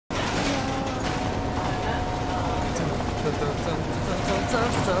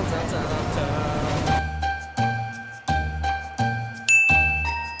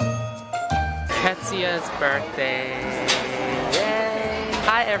Ketzia's birthday. Yay!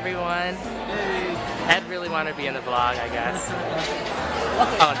 Hi everyone. Yay. Ed really wanted to be in the vlog, I guess.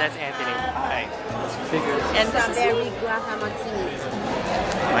 Oh, that's Anthony. Hi. Figures. And strawberry guava martini.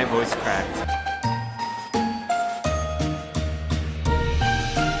 My voice cracked.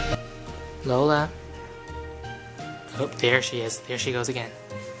 Lola. Oh, there she is. There she goes again.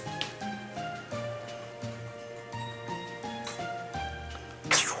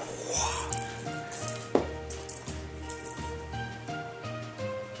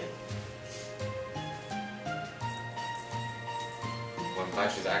 Well, I'm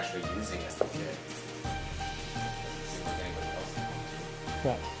glad she's actually using it. Okay.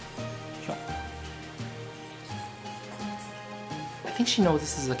 Right. Sure. I think she knows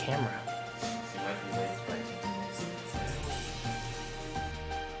this is a camera. You might be late, right?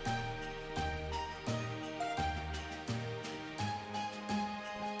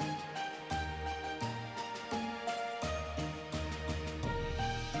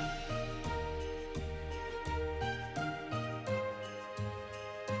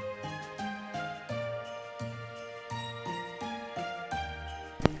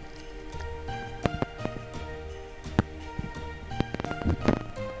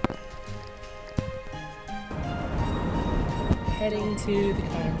 Heading to the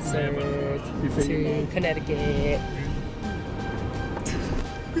concert to Connecticut.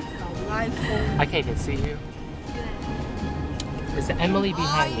 I can't even see you. Is it Emily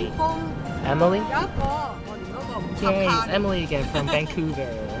behind me? Emily? Yay, it's Emily again from Vancouver.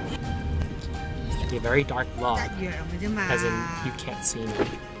 It's a very dark vlog. As in, you can't see me.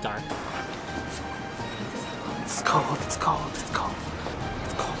 Dark. It's cold, it's cold, it's cold.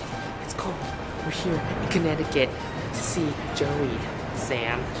 It's cold, it's cold. We're here in Connecticut to see Joey.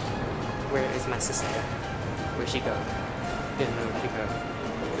 Sam. Where is my sister? Where'd she go? Didn't know where'd she go.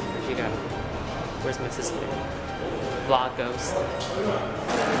 Where'd she go? Where's my sister? Vlog ghost.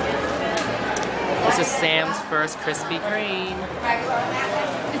 This is Sam's first Krispy Kreme.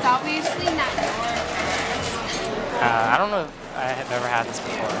 It's obviously not yours. I don't know if I have ever had this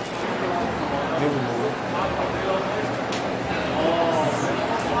before. You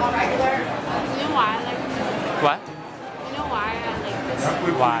know why I like this? What? You know why I like this?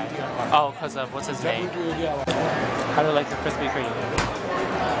 Why? Oh, because of what's his name? How do you like your Krispy Kreme?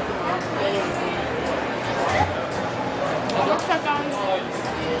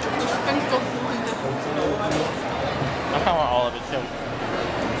 I kind of want all of it too.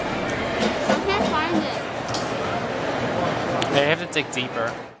 I can't find it. Yeah, you have to dig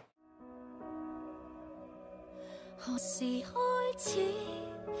deeper. 何時開始？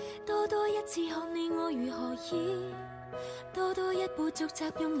多多一次看你我如何意，多多一步續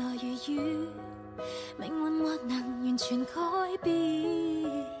集用來如語，命運或能完全改變。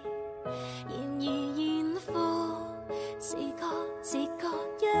然而現況是各自各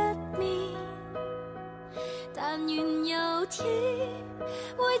一面，但願有天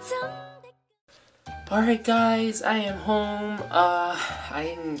會真的。 Alright guys, I am home.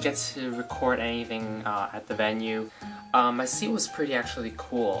 I didn't get to record anything at the venue. My seat was pretty actually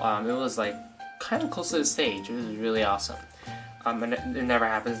cool. It was like kind of close to the stage. It was really awesome. And it never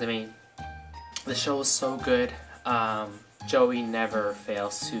happens to me. The show was so good. Joey never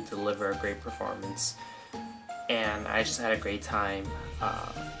fails to deliver a great performance. And I just had a great time.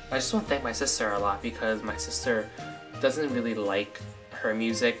 I just want to thank my sister a lot because my sister doesn't really like her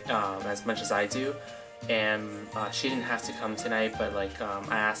music as much as I do. And she didn't have to come tonight, but like I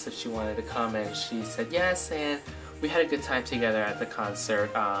asked if she wanted to come and she said yes, and we had a good time together at the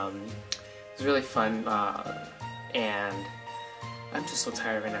concert. It was really fun, and I'm just so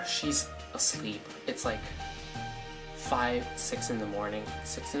tired right now. She's asleep. It's like 5, 6 in the morning.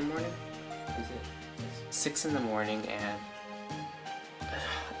 6 in the morning? Is it? 6 in the morning, and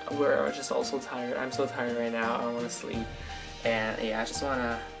we're just all so tired. I'm so tired right now. I want to sleep. And yeah, I just want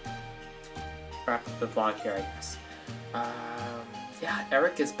to wrap up the vlog here, I guess. Yeah,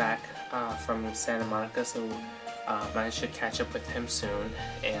 Eric is back from Santa Monica, so I should catch up with him soon.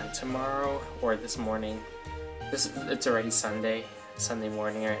 And tomorrow, or this morning, it's already Sunday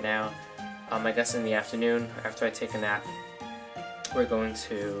morning right now. I guess in the afternoon, after I take a nap, we're going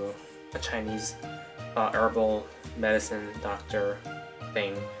to a Chinese herbal medicine doctor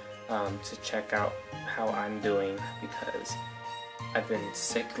thing to check out how I'm doing because I've been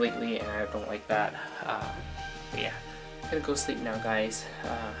sick lately and I don't like that. But yeah, I'm gonna go sleep now, guys.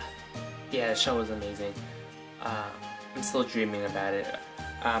 Yeah, the show was amazing. I'm still dreaming about it.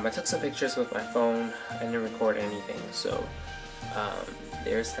 I took some pictures with my phone. I didn't record anything, so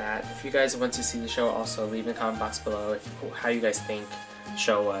there's that. If you guys want to see the show, also leave in the comment box below how you guys think the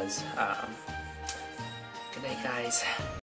show was. Good night, guys.